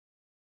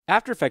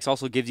After Effects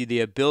also gives you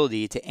the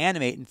ability to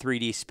animate in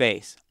 3D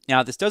space.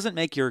 Now, this doesn't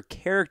make your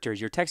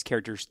characters, your text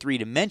characters,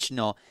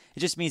 three-dimensional. It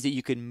just means that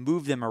you can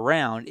move them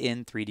around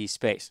in 3D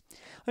space.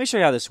 Let me show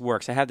you how this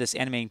works. I have this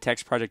animating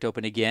text project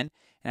open again,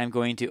 and I'm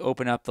going to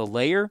open up the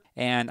layer,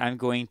 and I'm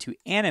going to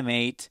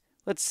animate,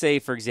 let's say,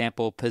 for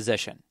example,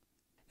 position.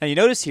 Now, you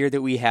notice here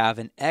that we have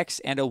an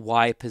X and a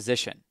Y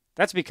position.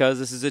 That's because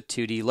this is a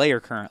 2D layer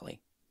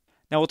currently.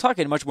 Now, we'll talk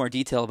in much more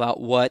detail about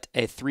what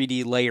a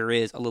 3D layer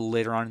is a little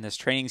later on in this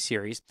training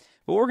series.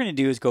 But what we're going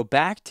to do is go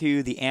back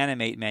to the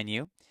Animate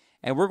menu,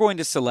 and we're going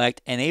to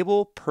select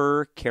Enable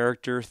Per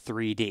Character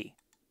 3D.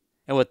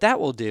 And what that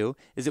will do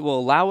is it will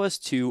allow us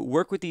to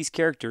work with these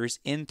characters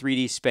in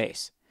 3D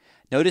space.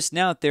 Notice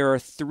now that there are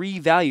 3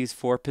 values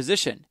for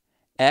position: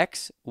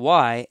 X,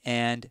 Y,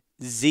 and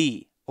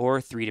Z, or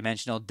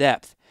three-dimensional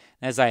depth.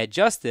 And as I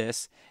adjust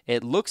this,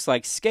 it looks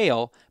like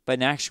scale, but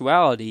in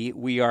actuality,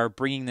 we are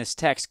bringing this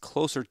text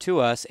closer to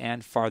us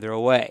and farther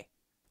away.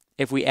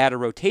 If we add a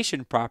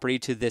rotation property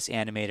to this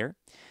animator,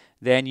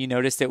 then you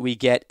notice that we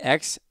get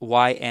X,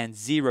 Y, and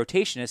Z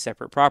rotation as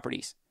separate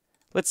properties.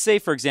 Let's say,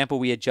 for example,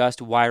 we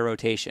adjust Y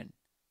rotation.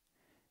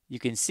 You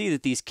can see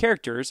that these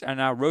characters are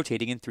now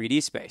rotating in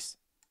 3D space.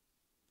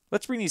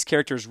 Let's bring these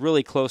characters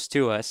really close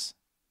to us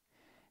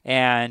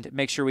and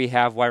make sure we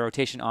have Y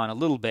rotation on a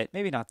little bit,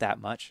 maybe not that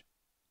much.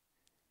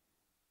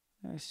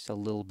 Just a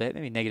little bit,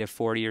 maybe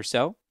 -40 or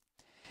so.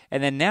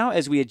 And then now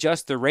as we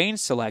adjust the range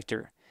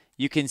selector,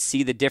 you can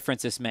see the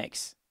difference this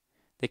makes.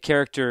 The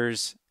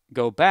characters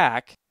go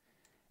back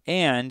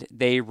and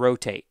they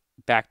rotate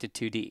back to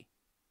 2D.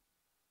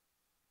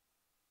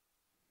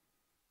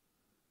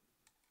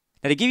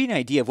 Now, to give you an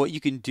idea of what you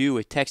can do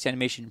with text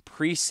animation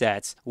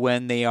presets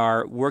when they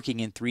are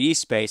working in 3D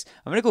space,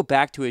 I'm going to go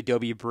back to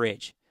Adobe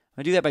Bridge. I'm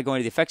going to do that by going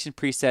to the Effects and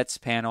Presets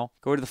panel,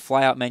 go to the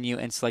Flyout menu,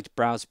 and select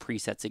Browse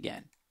Presets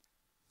again.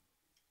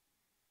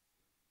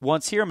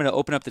 Once here, I'm going to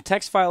open up the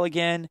text file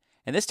again,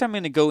 and this time I'm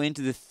going to go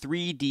into the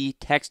 3D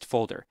text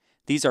folder.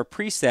 These are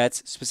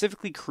presets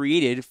specifically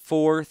created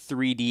for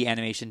 3D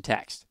animation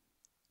text.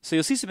 So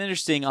you'll see some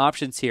interesting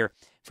options here.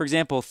 For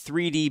example,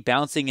 3D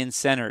bouncing and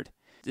centered.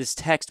 This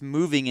text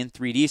moving in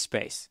 3D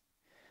space.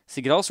 So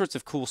you get all sorts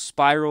of cool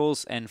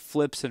spirals and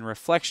flips and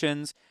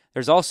reflections.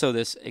 There's also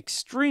this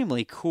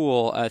extremely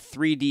cool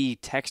 3D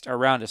text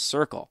around a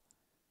circle.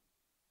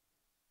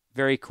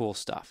 Very cool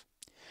stuff.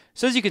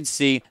 So as you can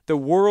see, the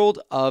world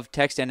of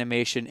text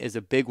animation is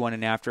a big one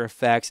in After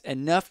Effects,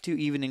 enough to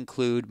even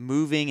include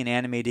moving and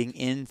animating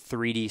in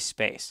 3D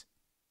space.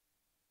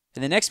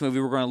 In the next movie,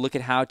 we're going to look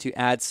at how to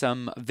add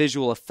some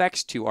visual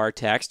effects to our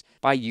text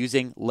by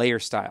using layer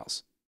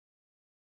styles.